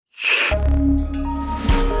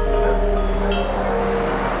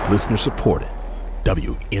Listener supported.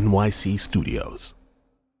 WNYC Studios.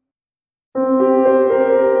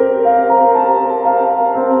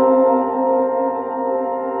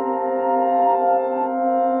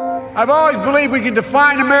 I've always believed we can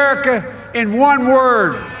define America in one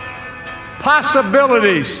word: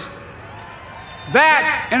 possibilities.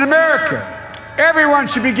 That in America, everyone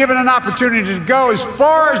should be given an opportunity to go as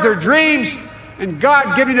far as their dreams and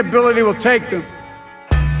God-given ability will take them.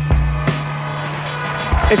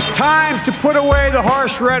 It's time to put away the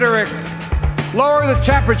harsh rhetoric, lower the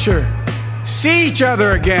temperature, see each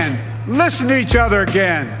other again, listen to each other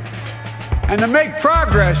again. And to make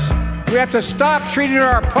progress, we have to stop treating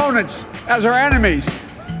our opponents as our enemies.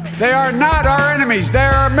 They are not our enemies. They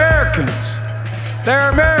are Americans. They're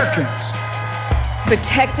Americans.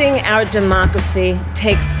 Protecting our democracy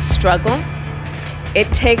takes struggle.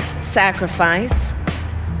 It takes sacrifice.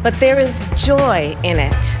 But there is joy in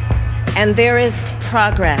it. And there is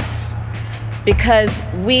progress. Because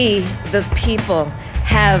we, the people,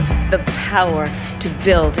 have the power to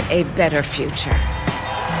build a better future.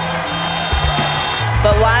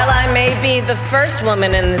 But while I may be the first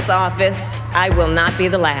woman in this office, I will not be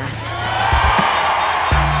the last.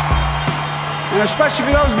 And especially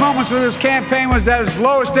for those moments when this campaign was at its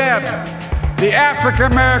lowest ebb, the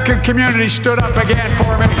African-American community stood up again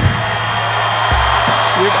for me.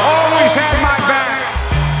 You've always had my back,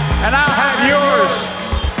 and I'll have yours.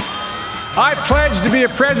 I pledge to be a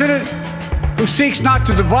president who seeks not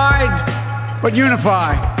to divide, but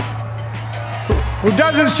unify. Who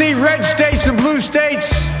doesn't see red states and blue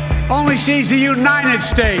states, only sees the United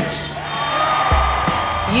States.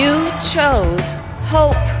 You chose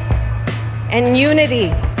hope and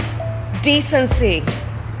unity, decency,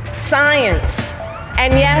 science,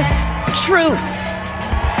 and yes, truth.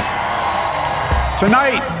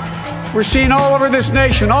 Tonight, we're seeing all over this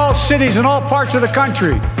nation, all cities and all parts of the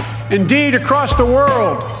country, indeed across the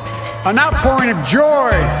world, an outpouring of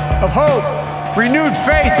joy, of hope, renewed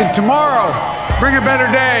faith in tomorrow. Bring a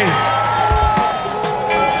better day.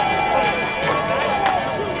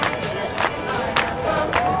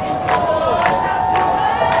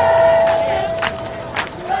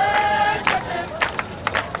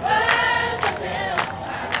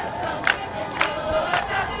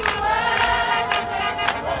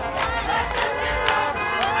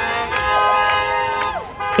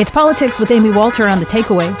 It's Politics with Amy Walter on The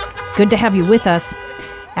Takeaway. Good to have you with us.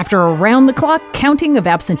 After a round-the-clock counting of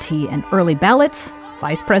absentee and early ballots,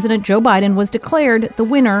 Vice President Joe Biden was declared the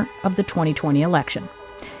winner of the 2020 election.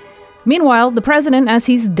 Meanwhile, the president, as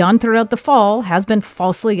he's done throughout the fall, has been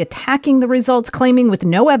falsely attacking the results, claiming with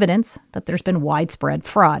no evidence that there's been widespread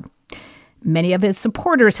fraud. Many of his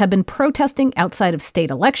supporters have been protesting outside of state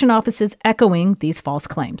election offices, echoing these false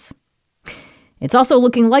claims. It's also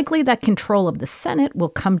looking likely that control of the Senate will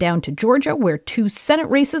come down to Georgia, where 2 Senate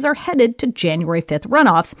races are headed to January 5th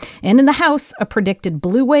runoffs. And in the House, a predicted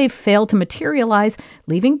blue wave failed to materialize,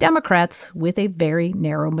 leaving Democrats with a very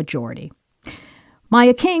narrow majority.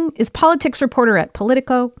 Maya King is politics reporter at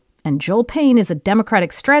Politico, and Joel Payne is a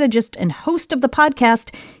Democratic strategist and host of the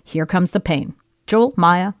podcast, Here Comes the Pain. Joel,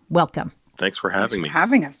 Maya, welcome. Thanks for having me. Thanks for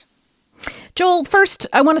having us. Joel, first,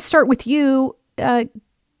 I want to start with you.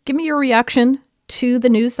 Give me your reaction to the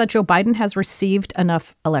news that Joe Biden has received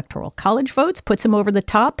enough electoral college votes, puts him over the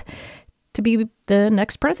top to be the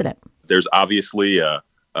next president. There's obviously a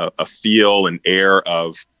feel and air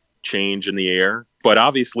of change in the air, but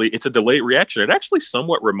obviously it's a delayed reaction. It actually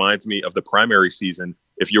somewhat reminds me of the primary season.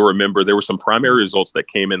 If you remember, there were some primary results that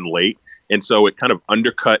came in late, and so it kind of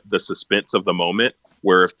undercut the suspense of the moment,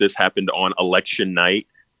 where if this happened on election night,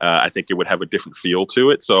 I think it would have a different feel to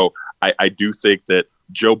it. So I do think that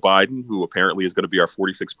Joe Biden, who apparently is going to be our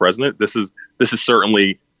 46th president, this is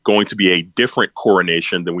certainly going to be a different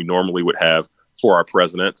coronation than we normally would have for our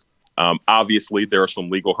presidents. Obviously, there are some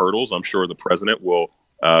legal hurdles. I'm sure the president will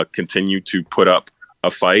continue to put up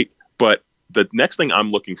a fight. But the next thing I'm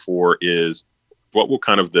looking for is what will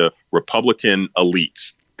kind of the Republican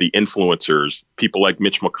elites, the influencers, people like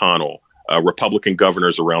Mitch McConnell, Republican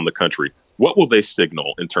governors around the country, what will they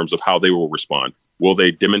signal in terms of how they will respond? Will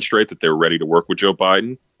they demonstrate that they're ready to work with Joe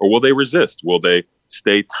Biden, or will they resist? Will they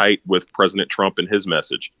stay tight with President Trump and his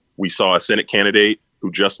message? We saw a Senate candidate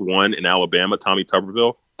who just won in Alabama, Tommy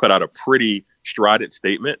Tuberville, put out a pretty strident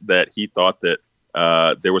statement that he thought that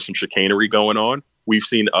there was some chicanery going on. We've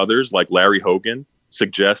seen others like Larry Hogan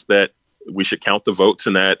suggest that we should count the votes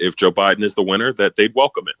and that if Joe Biden is the winner, that they'd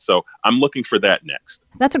welcome it. So I'm looking for that next.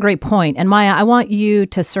 That's a great point. And Maya, I want you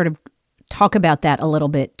to sort of talk about that a little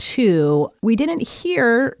bit, too. We didn't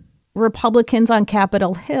hear Republicans on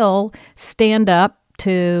Capitol Hill stand up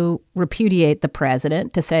to repudiate the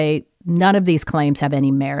president, to say none of these claims have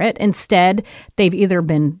any merit. Instead, they've either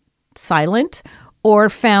been silent or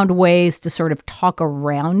found ways to sort of talk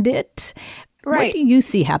around it. Right. What do you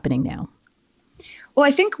see happening now? Well,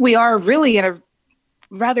 I think we are really in a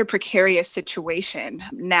rather precarious situation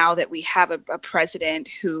now that we have a president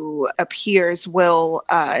who appears will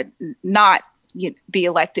not be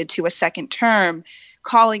elected to a second term,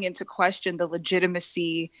 calling into question the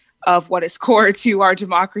legitimacy of what is core to our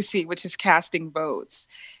democracy, which is casting votes.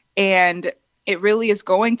 And it really is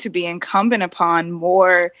going to be incumbent upon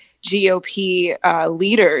more GOP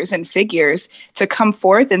leaders and figures to come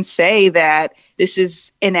forth and say that this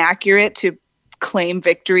is inaccurate, to claim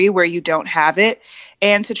victory where you don't have it,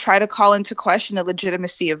 and to try to call into question the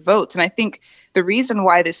legitimacy of votes. And I think the reason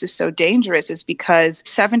why this is so dangerous is because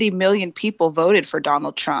 70 million people voted for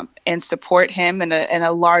Donald Trump and support him, and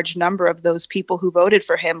a large number of those people who voted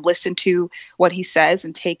for him listen to what he says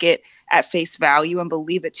and take it at face value and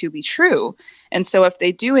believe it to be true. And so if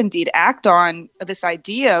they do indeed act on this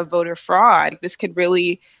idea of voter fraud, we could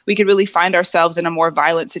really find ourselves in a more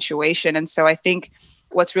violent situation. And so I think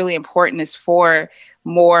what's really important is for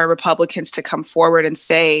more Republicans to come forward and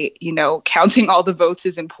say, counting all the votes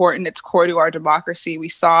is important. It's core to our democracy. We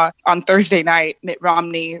saw on Thursday night, Mitt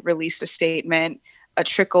Romney released a statement. A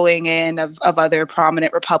trickling in of other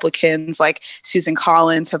prominent Republicans like Susan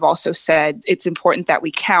Collins have also said it's important that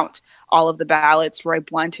we count all of the ballots. Roy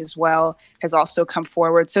Blunt as well has also come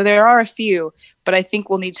forward. So there are a few, but I think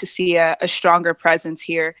we'll need to see a stronger presence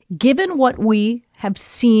here. Given what we have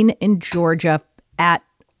seen in Georgia at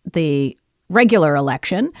the regular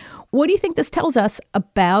election, what do you think this tells us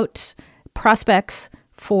about prospects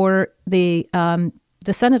for the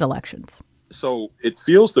Senate elections? So it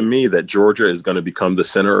feels to me that Georgia is going to become the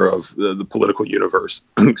center of the political universe,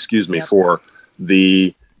 Yep. for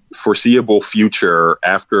the foreseeable future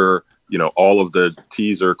after, all of the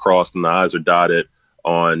T's are crossed and the I's are dotted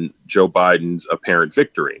on Joe Biden's apparent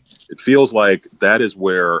victory. It feels like that is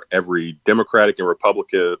where every Democratic and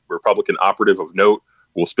Republican operative of note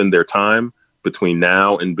will spend their time between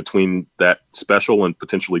now and between that special and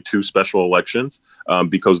potentially two special elections,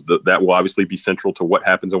 because that will obviously be central to what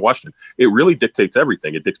happens in Washington. It really dictates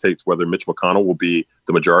everything. It dictates whether Mitch McConnell will be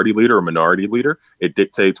the majority leader or minority leader. It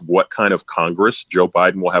dictates what kind of Congress Joe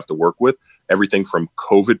Biden will have to work with, everything from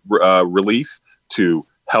COVID relief to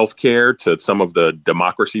healthcare to some of the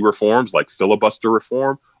democracy reforms like filibuster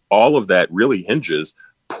reform. All of that really hinges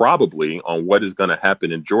probably on what is going to happen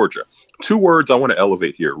in Georgia. Two words I want to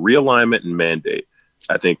elevate here: realignment and mandate.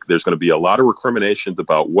 I think there's going to be a lot of recriminations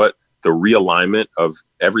about what the realignment of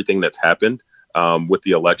everything that's happened with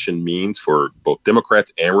the election means for both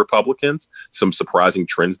Democrats and Republicans, some surprising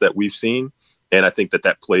trends that we've seen. And I think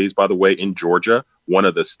that plays, by the way, in Georgia, one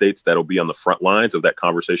of the states that'll be on the front lines of that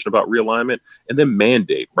conversation about realignment. And then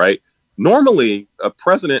mandate, right? Normally, a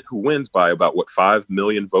president who wins by about 5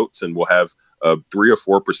 million votes and will have a 3 or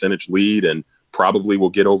 4% lead and probably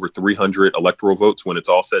will get over 300 electoral votes when it's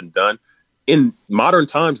all said and done. In modern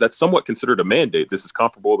times, that's somewhat considered a mandate. This is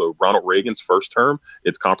comparable to Ronald Reagan's first term.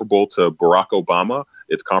 It's comparable to Barack Obama.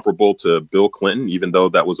 It's comparable to Bill Clinton, even though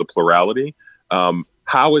that was a plurality.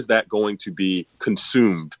 How is that going to be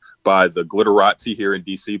consumed by the glitterati here in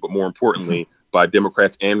D.C., but more importantly, by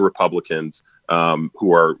Democrats and Republicans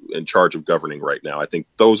who are in charge of governing right now? I think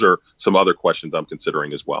those are some other questions I'm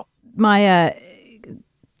considering as well. I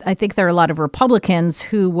think there are a lot of Republicans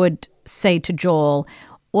who would say to Joel,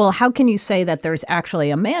 well, how can you say that there's actually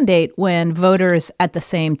a mandate when voters at the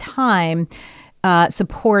same time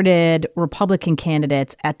supported Republican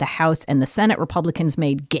candidates at the House and the Senate? Republicans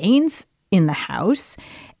made gains in the House,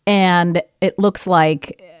 and it looks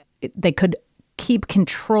like they could keep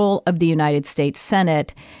control of the United States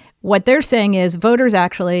Senate. What they're saying is voters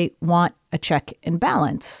actually want a check and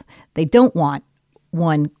balance. They don't want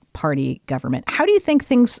one party government. How do you think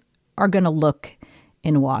things are going to look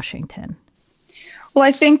in Washington? Well,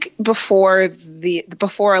 I think before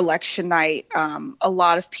election night, a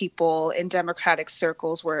lot of people in Democratic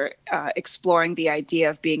circles were exploring the idea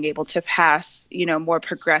of being able to pass, more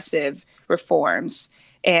progressive reforms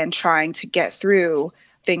and trying to get through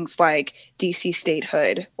things like DC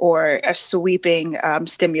statehood or a sweeping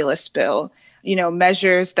stimulus bill,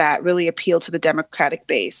 measures that really appeal to the Democratic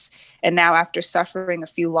base. And now, after suffering a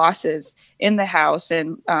few losses in the House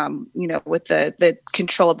and, with the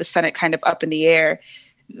control of the Senate kind of up in the air,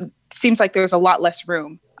 it seems like there's a lot less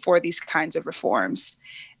room for these kinds of reforms.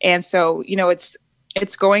 And so,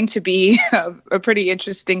 it's going to be a pretty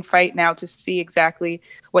interesting fight now to see exactly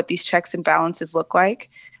what these checks and balances look like,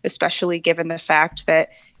 especially given the fact that,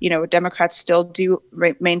 Democrats still do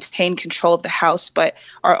maintain control of the House, but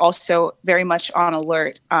are also very much on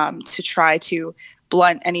alert to try to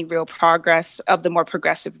blunt any real progress of the more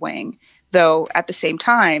progressive wing. Though at the same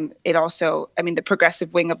time, the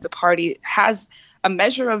progressive wing of the party has a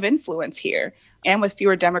measure of influence here, and with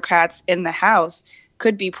fewer Democrats in the House,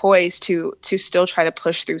 could be poised to still try to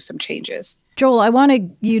push through some changes. Joel, I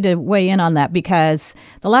wanted you to weigh in on that because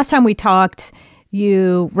the last time we talked,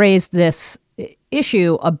 you raised this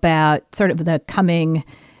issue about sort of the coming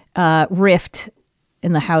rift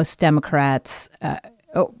in the House Democrats,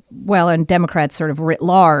 and Democrats sort of writ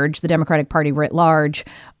large, the Democratic Party writ large,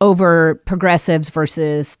 over progressives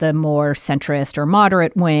versus the more centrist or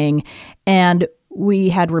moderate wing. And we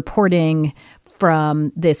had reporting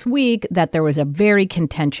from this week that there was a very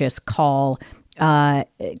contentious call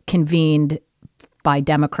convened by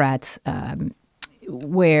Democrats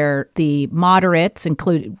where the moderates,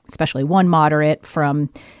 including especially one moderate from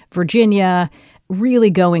Virginia, really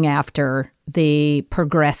going after the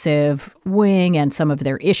progressive wing and some of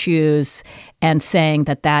their issues and saying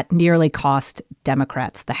that nearly cost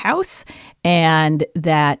Democrats the House and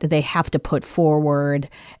that they have to put forward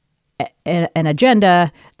an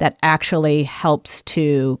agenda that actually helps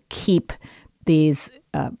to keep these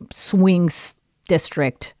swing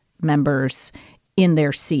district members in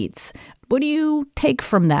their seats. What do you take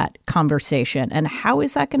from that conversation, and how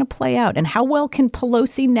is that going to play out? And how well can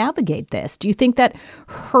Pelosi navigate this? Do you think that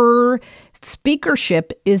her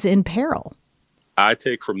speakership is in peril? I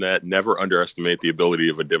take from that, never underestimate the ability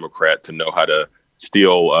of a Democrat to know how to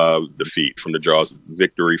steal defeat from the jaws of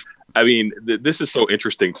victory. I mean, this is so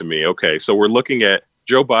interesting to me. Okay, so we're looking at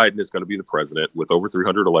Joe Biden is going to be the president with over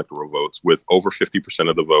 300 electoral votes, with over 50%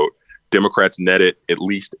 of the vote. Democrats netted at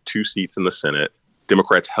least 2 seats in the Senate.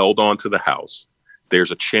 Democrats held on to the House.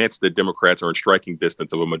 There's a chance that Democrats are in striking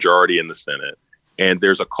distance of a majority in the Senate. And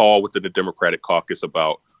there's a call within the Democratic caucus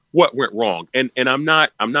about what went wrong. And I'm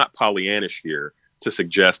not Pollyannish here to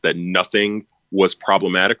suggest that nothing was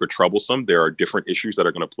problematic or troublesome. There are different issues that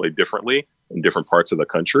are going to play differently in different parts of the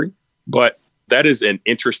country. But that is an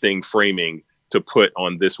interesting framing to put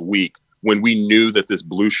on this week when we knew that this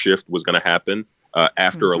blue shift was going to happen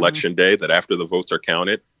after Election Day, that after the votes are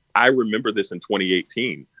counted. I remember this in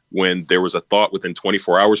 2018 when there was a thought within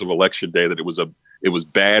 24 hours of Election Day that it was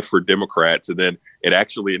bad for Democrats. And then it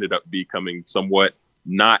actually ended up becoming somewhat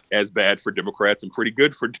not as bad for Democrats and pretty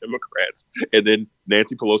good for Democrats. And then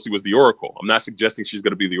Nancy Pelosi was the oracle. I'm not suggesting she's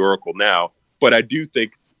going to be the oracle now, but I do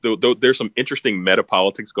think there's some interesting meta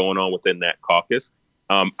politics going on within that caucus.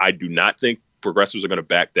 I do not think progressives are going to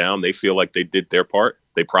back down. They feel like they did their part.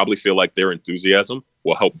 They probably feel like their enthusiasm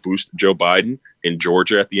will help boost Joe Biden in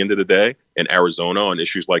Georgia at the end of the day, in Arizona on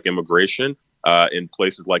issues like immigration, in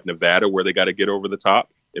places like Nevada where they got to get over the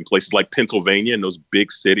top, in places like Pennsylvania and those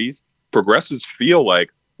big cities. Progressives feel like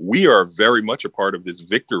we are very much a part of this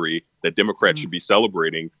victory that Democrats should be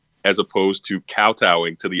celebrating, as opposed to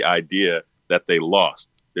kowtowing to the idea that they lost.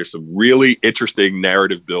 There's some really interesting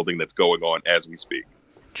narrative building that's going on as we speak.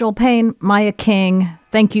 Joel Payne, Maya King,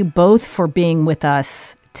 thank you both for being with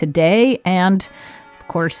us today and, of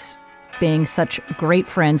course, being such great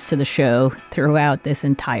friends to the show throughout this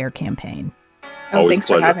entire campaign. Thanks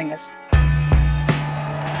for having us.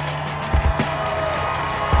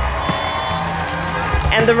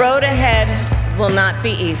 And the road ahead will not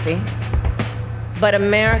be easy, but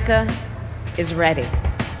America is ready.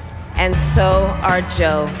 And so are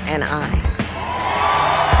Joe and I.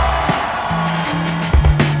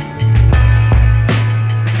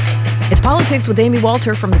 It's Politics with Amy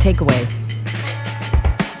Walter from The Takeaway.